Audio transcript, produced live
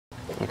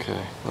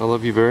Okay, I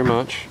love you very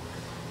much.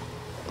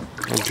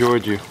 I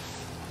enjoyed you.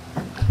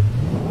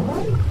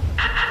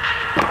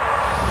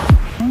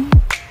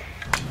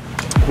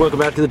 Welcome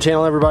back to the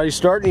channel, everybody.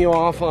 Starting you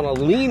off on a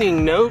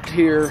leaning note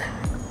here.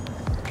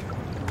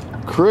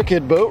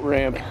 Crooked boat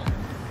ramp.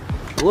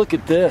 Look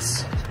at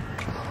this.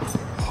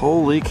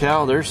 Holy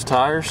cow, there's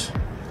tires.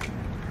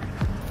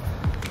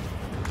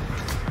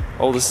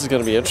 Oh, this is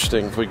gonna be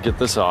interesting if we get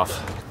this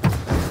off.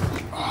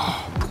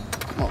 Oh,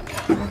 come on.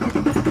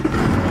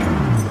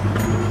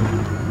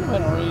 I'm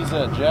gonna raise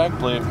that jack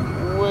plate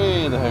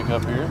way the heck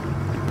up here.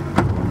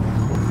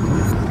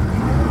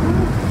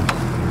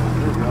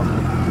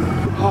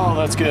 Oh,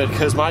 that's good,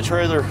 because my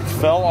trailer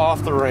fell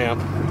off the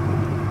ramp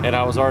and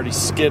I was already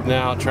skidding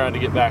out trying to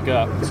get back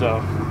up.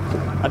 So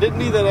I didn't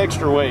need that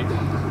extra weight.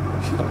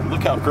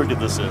 Look how crooked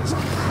this is.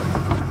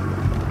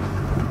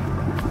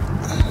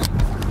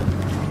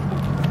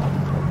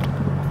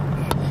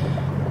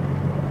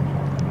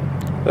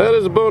 That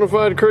is a bona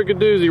fide crooked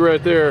doozy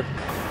right there.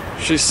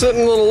 She's sitting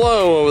a little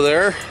low over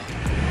there.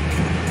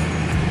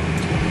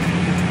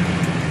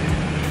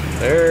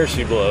 There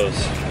she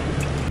blows.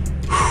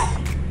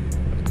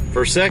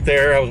 For a sec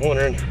there, I was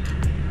wondering,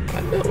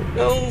 I don't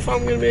know if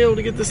I'm gonna be able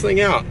to get this thing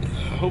out.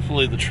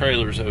 Hopefully the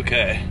trailer's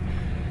okay.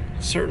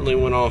 Certainly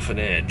went off an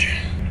edge.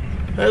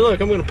 Hey look,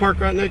 I'm gonna park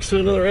right next to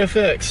another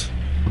FX.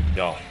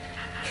 Y'all,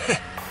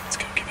 let's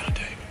go give it a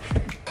take.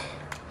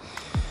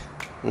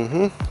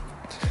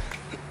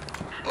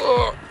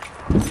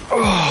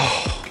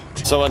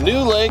 So a new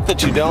lake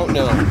that you don't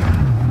know.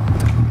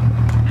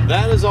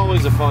 That is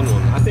always a fun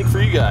one. I think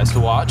for you guys to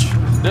watch.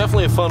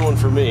 Definitely a fun one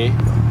for me.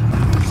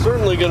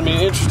 Certainly going to be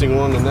an interesting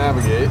one to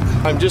navigate.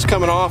 I'm just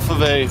coming off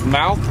of a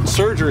mouth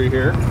surgery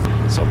here,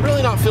 so I'm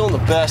really not feeling the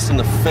best in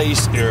the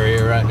face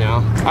area right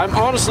now. I'm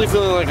honestly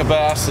feeling like a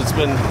bass that's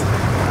been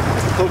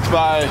hooked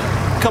by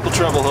a couple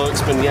treble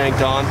hooks, been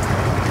yanked on.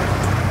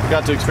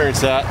 Got to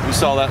experience that. You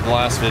saw that in the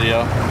last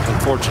video.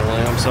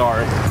 Unfortunately, I'm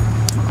sorry.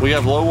 We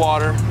have low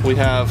water. We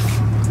have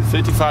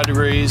 55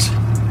 degrees,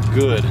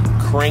 good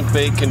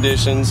crankbait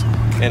conditions,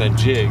 and a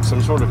jig,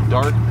 some sort of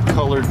dark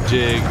colored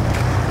jig.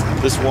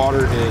 This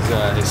water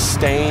is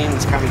stained,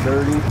 it's kind of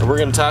dirty. And we're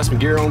gonna tie some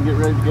gear on and get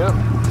ready to go.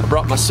 I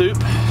brought my soup,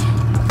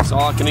 so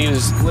all I can eat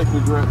is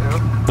liquids right now.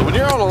 So when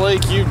you're on a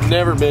lake you've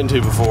never been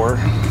to before,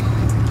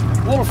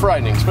 a little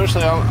frightening,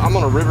 especially I'm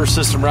on a river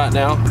system right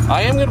now.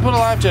 I am gonna put a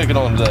life jacket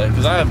on today,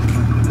 because I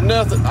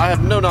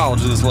have no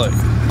knowledge of this lake.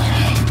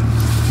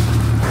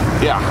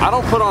 Yeah, I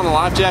don't put on a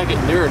life jacket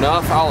near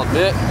enough, I'll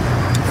admit,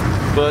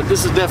 but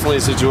this is definitely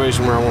a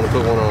situation where I want to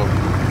put one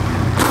on.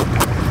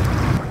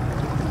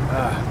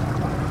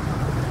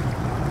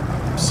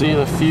 See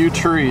a few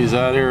trees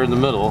out here in the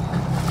middle.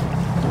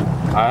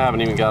 I haven't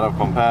even got up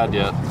on pad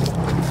yet.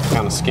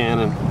 Kind of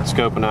scanning,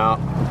 scoping out.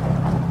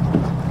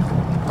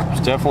 There's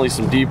definitely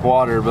some deep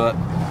water, but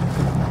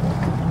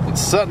it's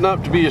setting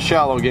up to be a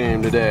shallow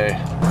game today.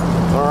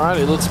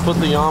 Alrighty, let's put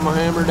the Yamaha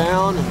hammer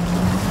down and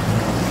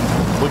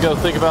we'll go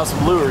think about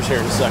some lures here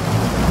in a second.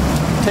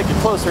 Take a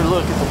closer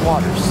look at the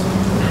waters.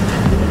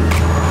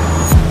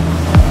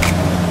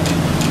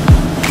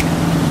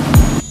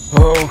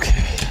 Okay.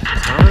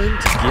 Time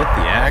to get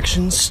the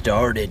action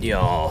started,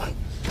 y'all.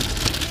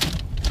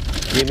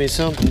 Give me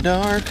something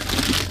dark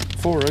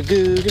for a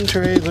Googan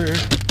trailer.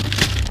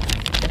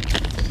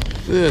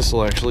 This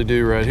will actually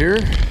do right here.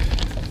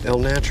 El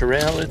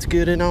Natural, it's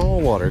good in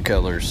all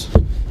watercolors.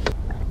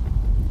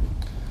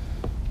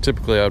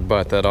 Typically I'd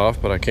bite that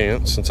off, but I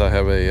can't since I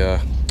have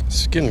a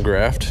skin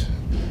graft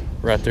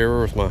right there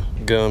where my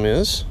gum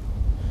is.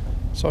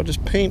 So I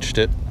just pinched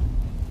it.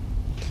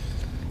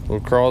 Little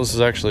craw, this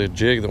is actually a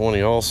jig that one of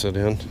y'all sit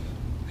in.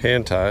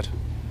 Hand tied.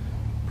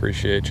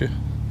 Appreciate you.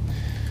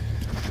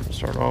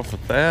 Start off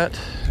with that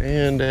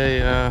and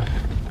a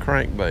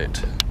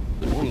crankbait.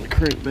 One of the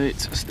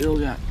crankbaits I still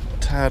got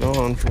tied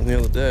on from the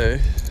other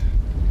day.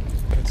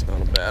 That's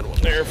not a bad one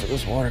there for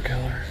this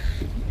watercolor.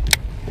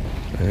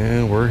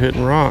 And we're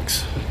hitting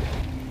rocks.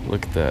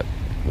 Look at that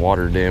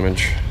water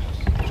damage.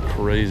 It's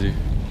crazy.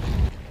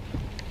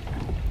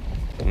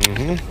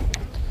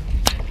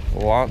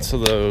 Lots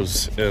of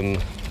those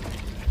in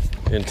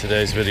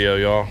today's video,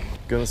 y'all.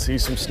 Gonna see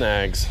some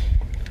snags.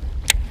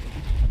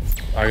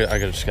 I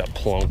just got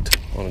plunked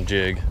on a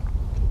jig.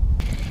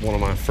 One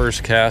of my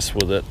first casts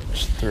with it,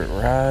 just threw it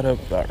right up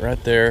about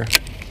right there.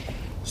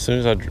 As soon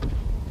as I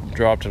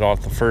dropped it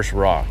off the first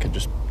rock, it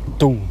just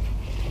boom,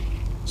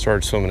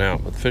 started swimming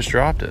out, but the fish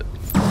dropped it.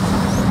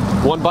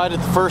 One bite at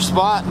the first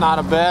spot, not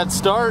a bad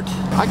start.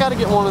 I gotta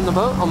get one in the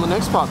boat on the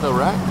next spot though,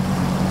 right?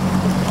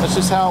 That's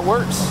just how it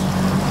works.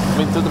 I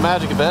mean, through the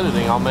magic of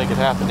editing, I'll make it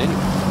happen anyway.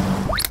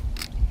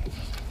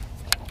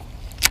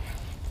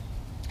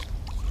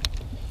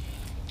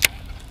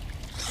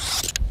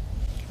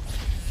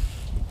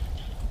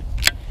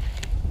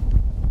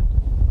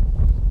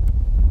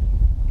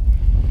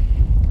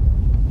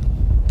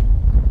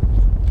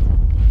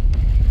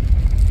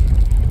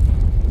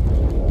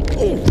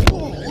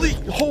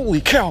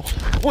 Holy cow,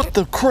 what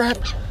the crap?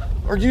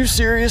 Are you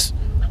serious?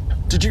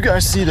 Did you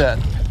guys see that?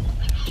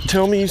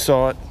 Tell me you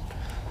saw it.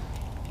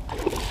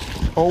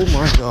 Oh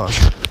my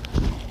gosh.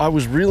 I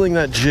was reeling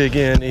that jig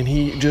in and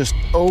he just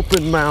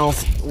open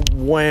mouth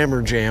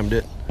whammer jammed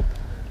it.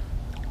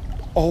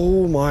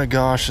 Oh my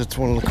gosh, it's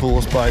one of the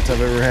coolest bites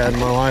I've ever had in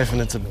my life, and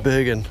it's a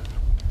big one.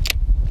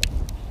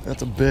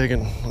 That's a big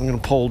one. I'm gonna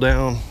pull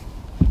down.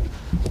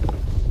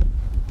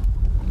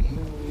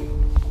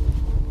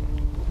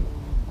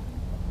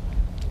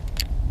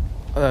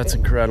 That's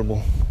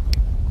incredible.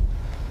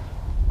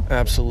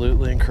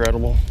 Absolutely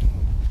incredible.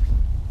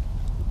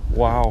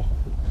 Wow.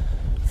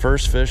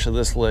 First fish of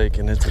this lake,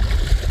 and it's a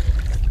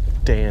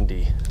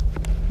dandy.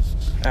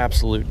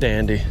 Absolute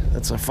dandy.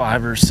 That's a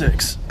 5 or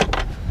 6.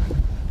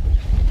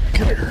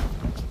 Come here.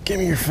 Give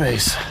me your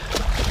face.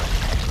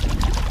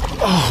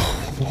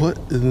 Oh, what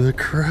in the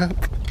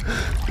crap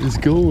is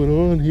going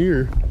on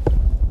here?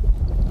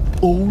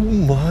 Oh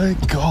my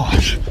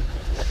gosh.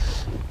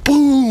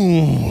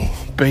 Boom!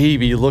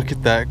 Baby, look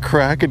at that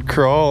Crankin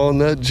Craw on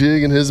that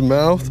jig in his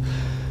mouth.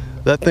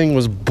 That thing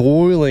was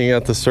boiling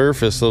at the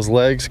surface, those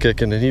legs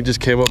kicking, and he just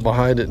came up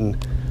behind it and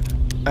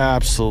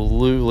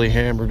absolutely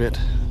hammered it.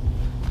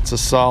 It's a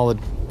solid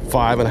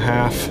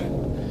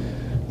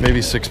 5.5,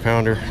 maybe 6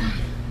 pounder.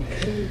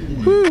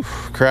 Whew,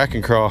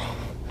 Crankin Craw.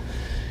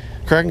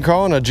 Crankin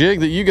Craw on a jig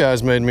that you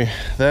guys made me.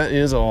 That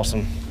is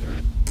awesome.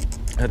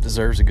 That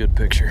deserves a good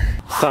picture.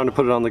 Time to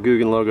put it on the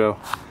Googan logo.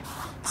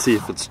 See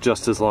if it's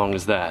just as long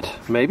as that.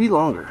 Maybe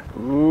longer.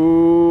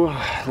 Ooh,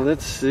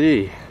 let's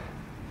see.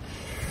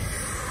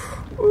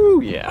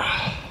 Ooh,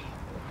 yeah.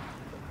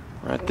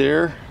 Right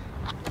there.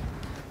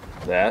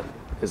 That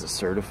is a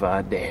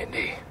certified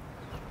dandy.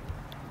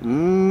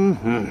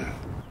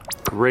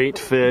 Great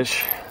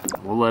fish.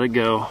 We'll let it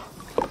go.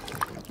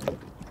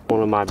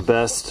 One of my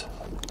best,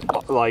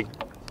 like,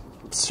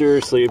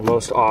 seriously,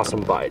 most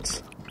awesome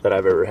bites that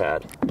I've ever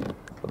had.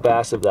 A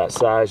bass of that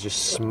size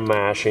just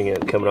smashing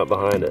it, coming up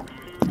behind it.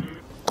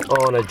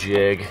 On a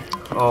jig.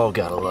 Oh,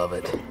 gotta love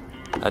it.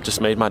 That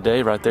just made my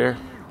day right there.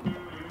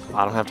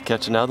 I don't have to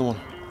catch another one,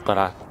 but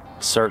I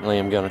certainly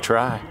am gonna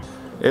try.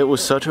 It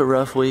was such a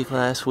rough week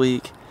last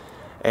week,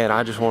 and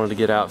I just wanted to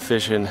get out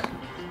fishing,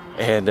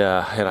 and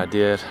I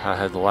did. I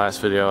had the last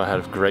video, I had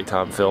a great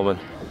time filming.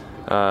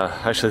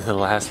 Actually the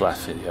last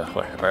video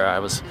where I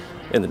was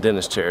in the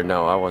dentist chair.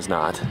 No, I was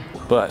not.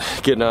 But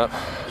getting up,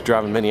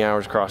 driving many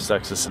hours across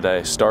Texas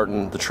today,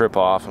 starting the trip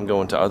off. I'm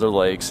going to other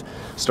lakes,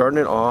 starting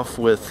it off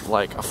with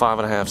like a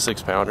 5.5,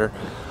 6 pounder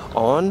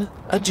on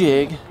a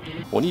jig.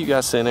 One of you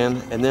guys sent in,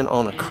 and then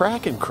on a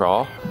Crankin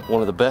Craw,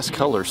 one of the best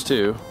colors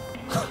too.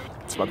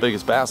 It's my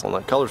biggest bass on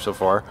that color so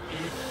far.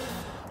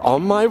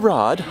 On my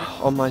rod,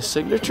 on my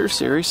signature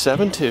series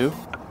 7.2.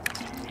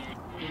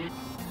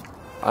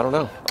 I don't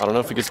know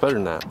if it gets better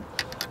than that.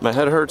 My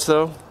head hurts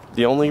though.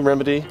 The only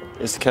remedy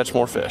is to catch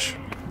more fish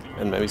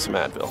and maybe some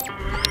Advil.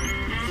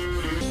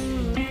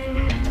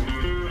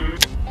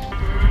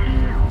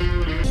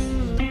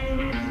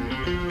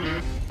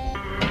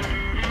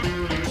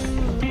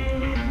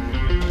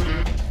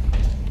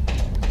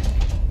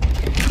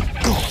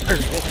 Oh,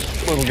 there's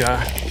a little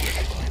guy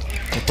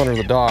up under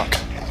the dock.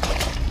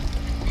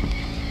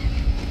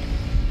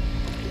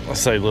 I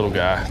say little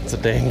guy, it's a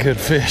dang good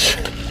fish.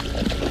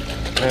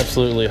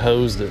 Absolutely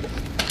hosed it.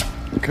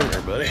 Come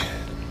here, buddy.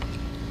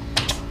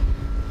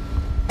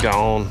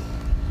 Gone.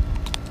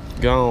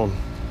 Gone.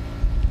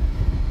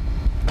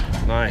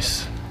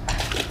 Nice.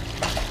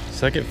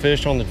 Second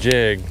fish on the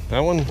jig. That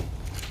one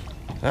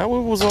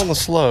was on the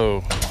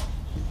slow.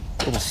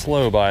 Little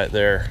slow bite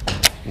there.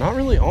 Not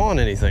really on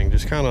anything,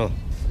 just kind of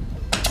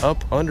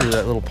up under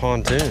that little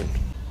pontoon.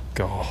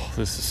 Oh,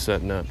 this is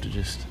setting up to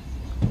just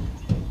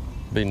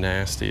be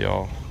nasty,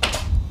 y'all.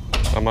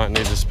 I might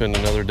need to spend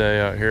another day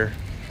out here.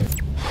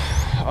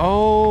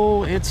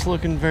 Oh, it's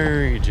looking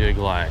very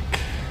jig-like.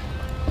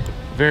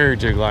 Very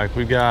jig-like.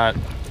 We've got,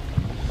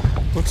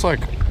 looks like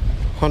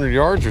 100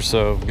 yards or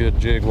so of good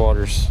jig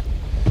waters.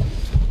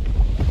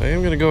 I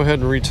am gonna go ahead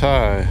and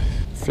retie.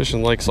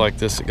 Fishing lakes like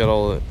this, it got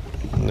all that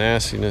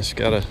nastiness.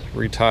 Gotta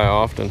retie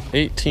often.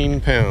 18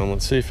 pound.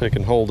 Let's see if it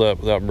can hold up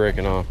without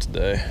breaking off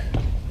today.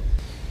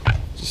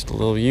 Just a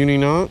little uni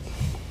knot.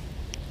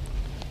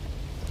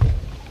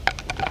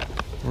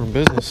 We're in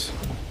business.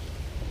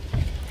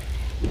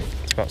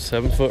 It's about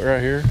 7 foot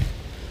right here.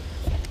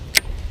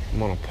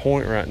 I'm on a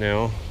point right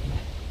now.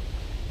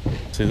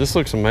 See, this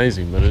looks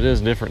amazing, but it is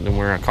different than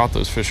where I caught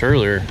those fish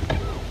earlier,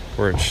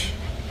 where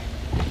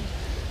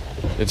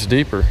it's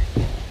deeper.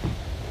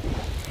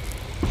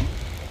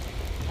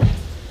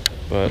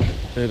 But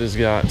it has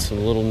got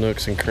some little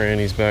nooks and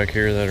crannies back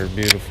here that are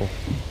beautiful.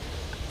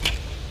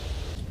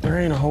 There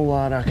ain't a whole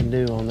lot I can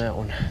do on that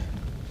one.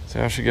 See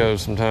how she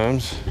goes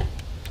sometimes.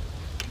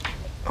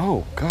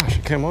 Oh gosh,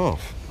 it came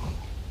off.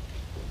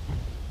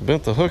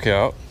 Bent the hook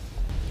out.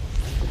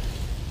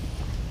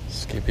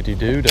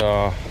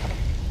 Skippity-doo-dah.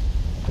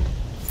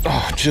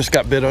 Oh, just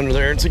got bit under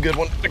there. It's a good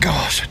one.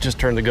 Gosh, I just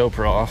turned the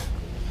GoPro off.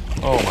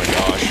 Oh my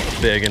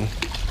gosh, biggin'.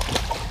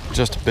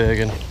 Just a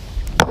biggin'.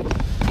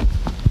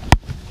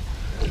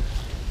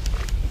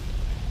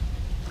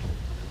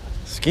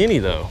 Skinny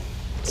though,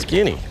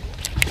 skinny.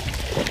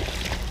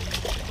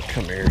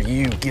 Come here,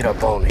 you. Get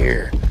up on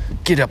here.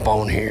 Get up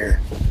on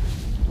here.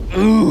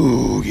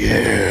 Ooh,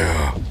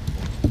 yeah.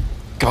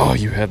 Oh,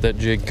 you had that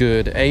jig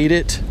good. Ate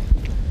it.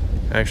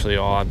 Actually,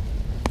 I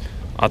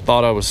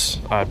thought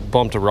I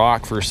bumped a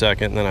rock for a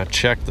second, and then I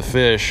checked the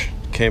fish,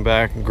 came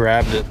back and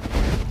grabbed it.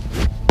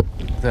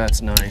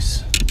 That's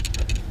nice.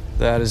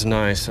 That is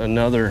nice.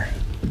 Another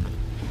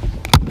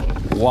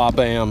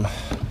wabam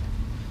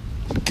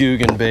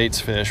Googan Baits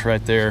fish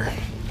right there.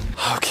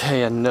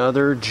 Okay,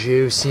 another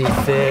juicy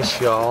fish,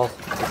 y'all.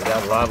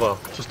 That live well.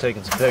 Just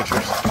taking some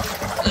pictures.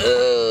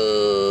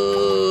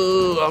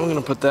 I'm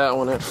gonna put that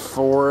one at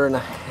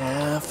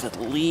 4.5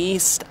 at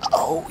least.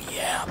 Oh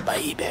yeah,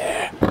 baby.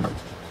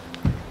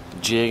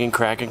 Jig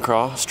Crankin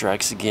Craw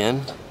strikes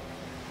again.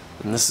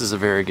 And this is a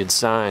very good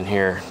sign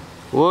here.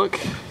 Look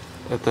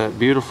at that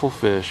beautiful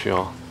fish,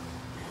 y'all.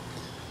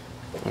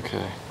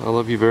 Okay, I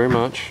love you very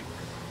much.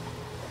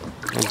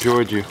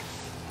 Enjoyed you.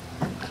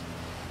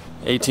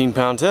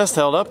 18-pound test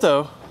held up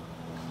though.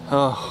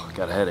 Oh,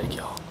 got a headache,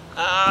 y'all.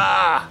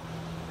 Ah!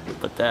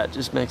 But that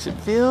just makes it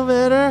feel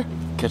better.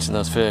 Catching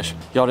those fish.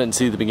 Y'all didn't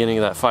see the beginning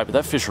of that fight, but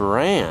that fish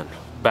ran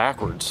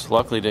backwards.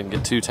 Luckily didn't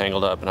get too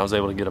tangled up and I was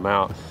able to get him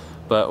out.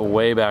 But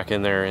way back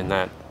in there in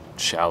that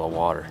shallow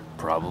water,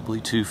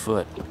 probably 2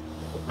 foot.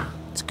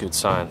 It's a good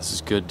sign. This is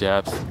good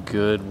depth,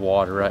 good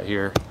water right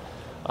here.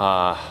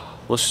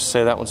 Let's just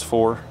say that one's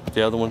 4,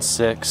 the other one's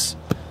 6.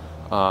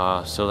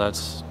 So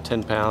that's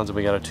 10 pounds and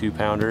we got a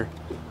 2-pounder.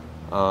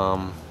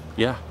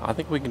 Yeah, I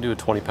think we can do a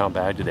 20-pound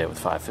bag today with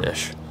 5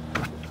 fish.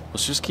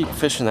 Let's just keep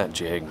fishing that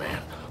jig,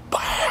 man.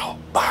 Bow,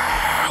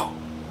 bow.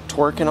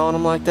 Twerking on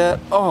them like that.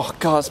 Oh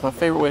God, it's my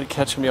favorite way to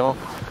catch them, y'all.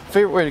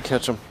 Favorite way to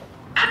catch them.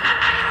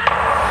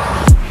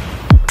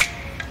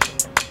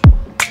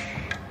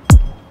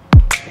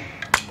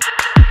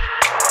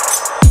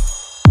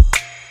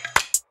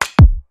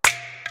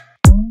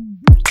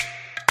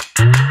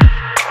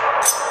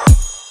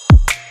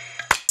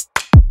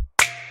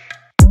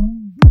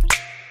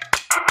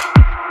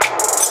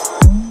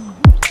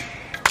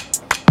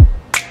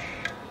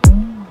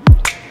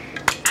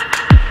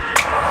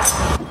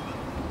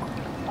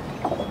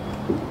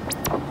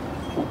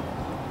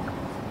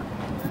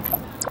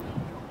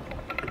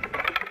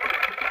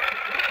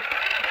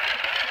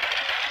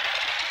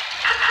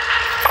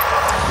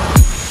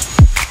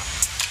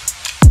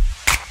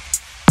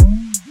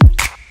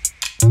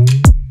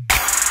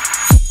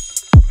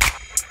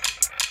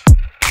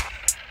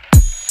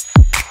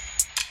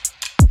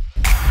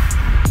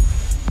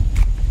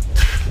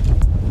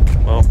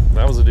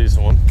 A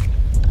decent one.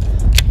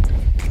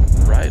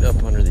 Right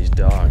up under these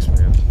docks,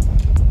 man.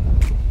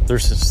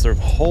 There's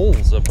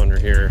holes up under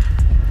here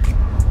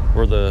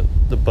where the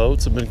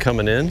boats have been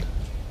coming in,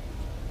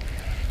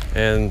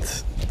 and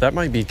that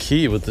might be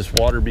key with this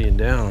water being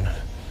down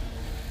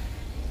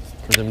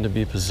for them to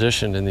be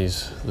positioned in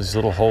these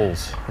little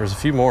holes. There's a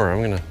few more.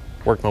 I'm gonna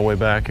work my way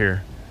back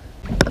here.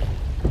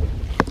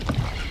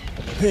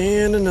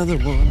 And another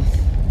one.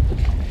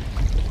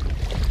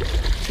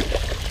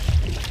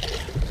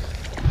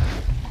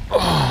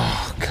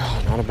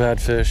 Not a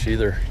bad fish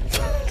either.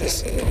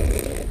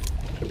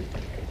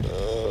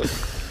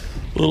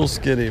 Little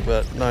skinny,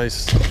 but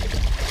nice.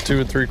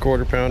 2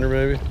 3/4 pounder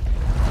maybe.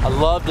 I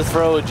love to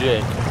throw a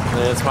jig.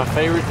 It's my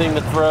favorite thing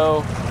to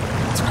throw.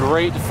 It's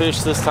great to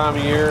fish this time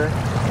of year.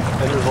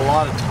 And there's a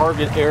lot of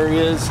target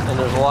areas and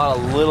there's a lot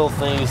of little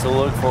things to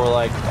look for,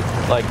 like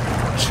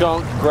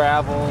chunk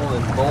gravel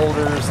and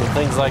boulders and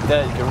things like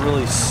that. You can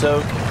really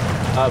soak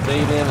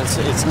bait in.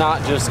 It's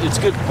not just, it's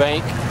good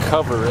bank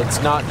cover.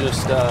 It's not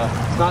just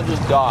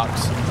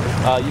docks.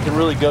 You can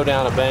really go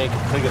down a bank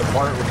and pick it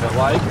apart, which I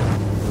like.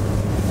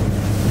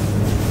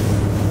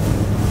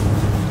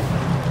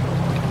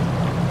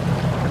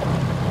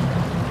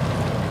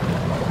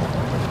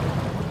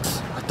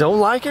 I don't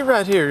like it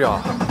right here,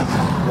 y'all.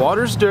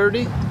 Water's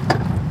dirty.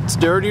 It's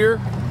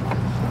dirtier.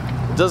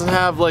 It doesn't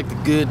have like the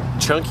good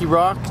chunky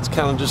rock. It's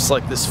kind of just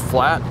like this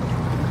flat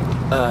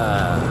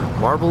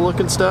marble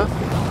looking stuff.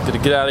 Gonna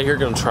get out of here,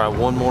 gonna try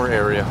one more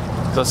area.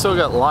 Cause I still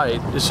got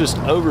light, it's just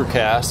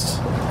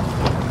overcast.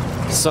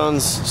 The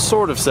sun's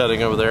sort of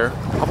setting over there.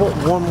 I want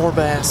one more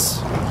bass.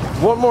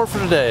 One more for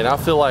today, and I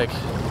feel like,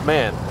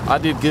 man, I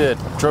did good.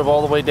 Drove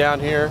all the way down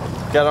here,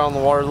 got on the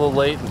water a little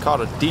late, and caught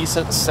a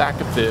decent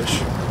sack of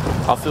fish.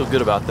 I'll feel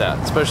good about that,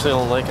 especially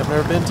on a lake I've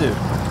never been to.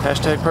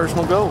 Hashtag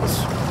personal goals.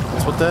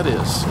 That's what that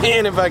is.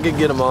 And if I could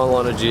get them all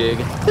on a jig,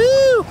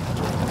 woo,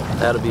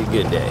 that'll be a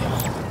good day.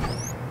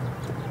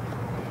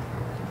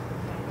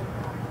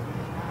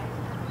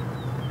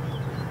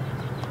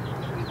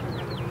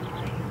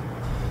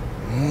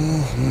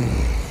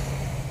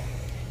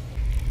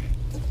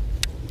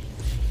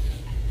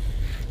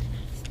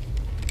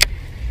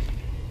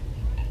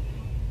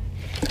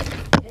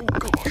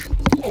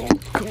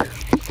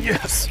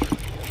 Yes.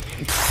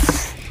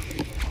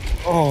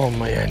 Oh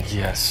man,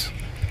 yes.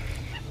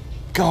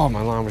 God,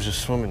 my line was just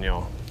swimming,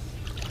 y'all.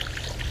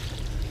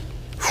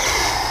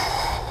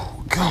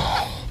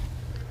 God.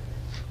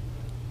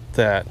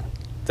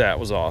 That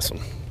was awesome.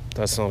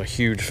 That's not a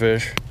huge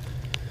fish.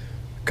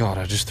 God,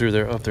 I just threw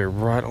there up there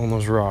right on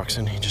those rocks,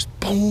 and he just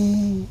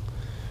boom,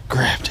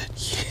 grabbed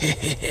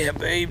it. Yeah,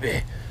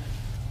 baby.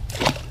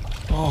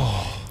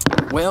 Oh.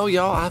 Well,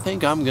 y'all, I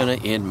think I'm gonna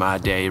end my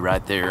day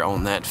right there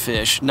on that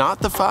fish.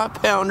 Not the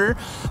 5-pounder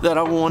that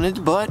I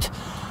wanted, but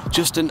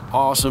just an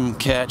awesome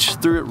catch.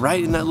 Threw it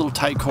right in that little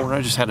tight corner.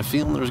 I just had a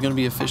feeling there was gonna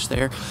be a fish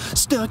there.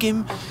 Stuck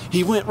him,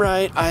 he went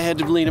right. I had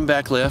to lead him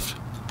back left.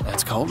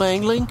 That's called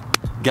angling.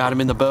 Got him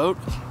in the boat.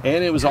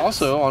 And it was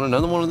also on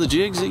another one of the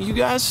jigs that you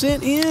guys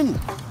sent in.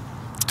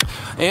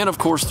 And of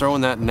course,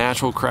 throwing that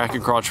natural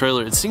Crankin Craw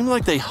trailer. It seemed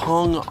like they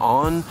hung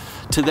on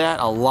to that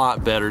a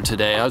lot better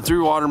today. I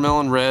threw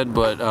watermelon red,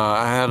 but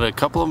I had a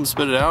couple of them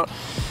spit it out.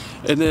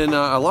 And then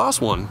I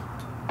lost one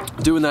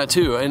doing that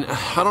too. And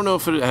I don't know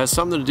if it has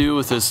something to do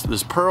with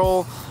this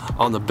pearl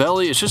on the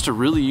belly. It's just a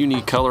really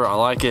unique color. I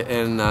like it.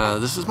 And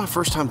this is my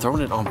first time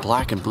throwing it on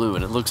black and blue,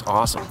 and it looks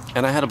awesome.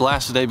 And I had a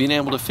blast today being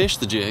able to fish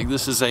the jig.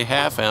 This is a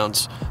 1/2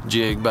 ounce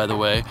jig, by the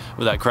way,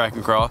 with that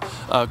Crankin Craw.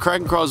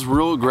 Crankin Craw is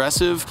real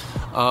aggressive.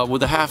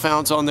 With a 1/2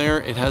 ounce on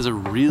there, it has a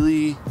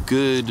really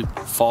good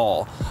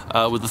fall.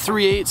 With the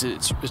 3/8,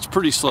 it's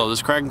pretty slow.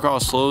 This Crankin Craw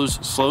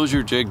slows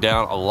your jig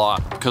down a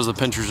lot because the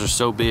pinchers are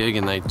so big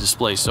and they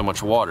displace so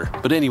much water.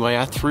 But anyway,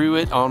 I threw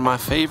it on my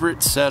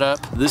favorite setup.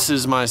 This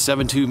is my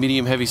 7.2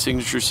 medium heavy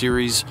signature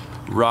series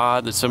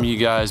rod that some of you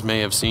guys may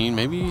have seen,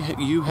 maybe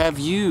you have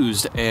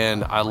used,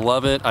 and I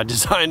love it. I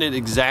designed it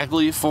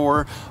exactly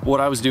for what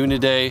I was doing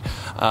today,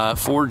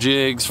 for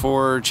jigs,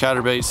 for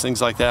chatterbaits,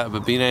 things like that.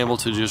 But being able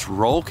to just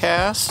roll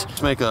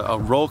cast, make a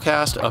roll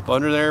cast up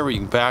under there where you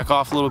can back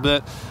off a little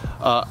bit,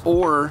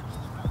 or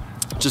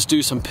just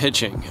do some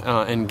pitching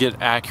and get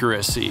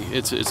accuracy.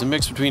 It's a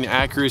mix between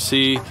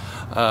accuracy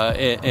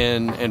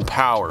and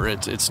power.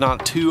 It's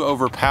not too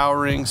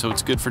overpowering, so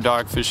it's good for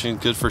dog fishing,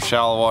 good for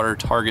shallow water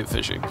target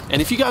fishing.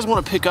 And if you guys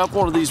want to pick up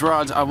one of these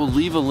rods, I will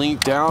leave a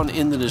link down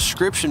in the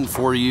description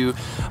for you.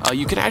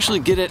 You can actually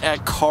get it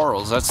at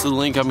Carl's. That's the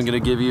link I'm going to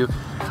give you.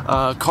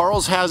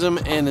 Carl's has them,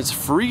 and it's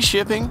free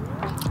shipping,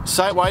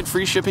 site-wide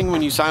free shipping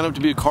when you sign up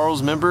to be a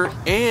Carl's member,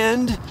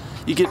 and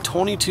you get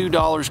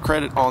 $22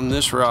 credit on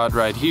this rod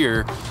right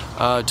here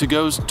to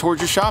go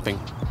towards your shopping.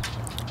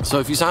 So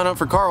if you sign up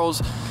for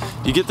Carl's,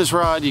 you get this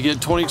rod, you get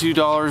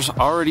 $22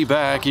 already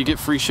back, you get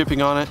free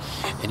shipping on it,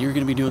 and you're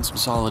gonna be doing some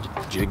solid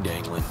jig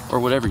dangling, or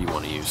whatever you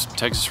wanna use.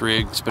 Texas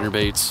rig, spinner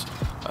baits,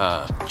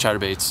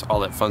 chatterbaits, all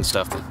that fun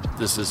stuff that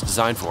this is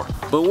designed for.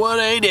 But what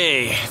a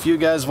day! If you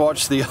guys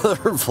watched the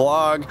other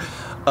vlog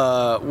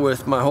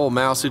with my whole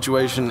mouse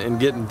situation and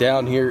getting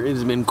down here, it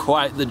has been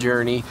quite the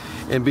journey,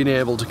 and being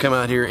able to come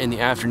out here in the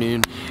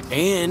afternoon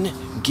and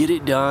get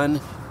it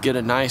done, get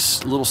a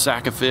nice little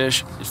sack of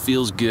fish. It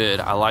feels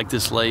good. I like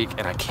this lake,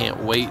 and I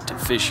can't wait to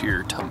fish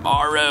here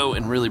tomorrow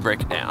and really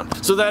break it down.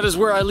 So that is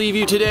where I leave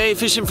you today,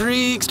 fishing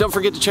freaks. Don't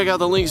forget to check out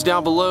the links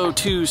down below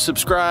to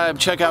subscribe,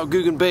 check out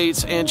Googan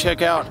Baits, and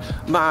check out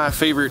my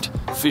favorite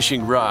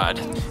fishing rod.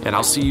 And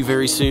I'll see you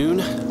very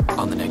soon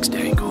on the next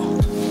dangle.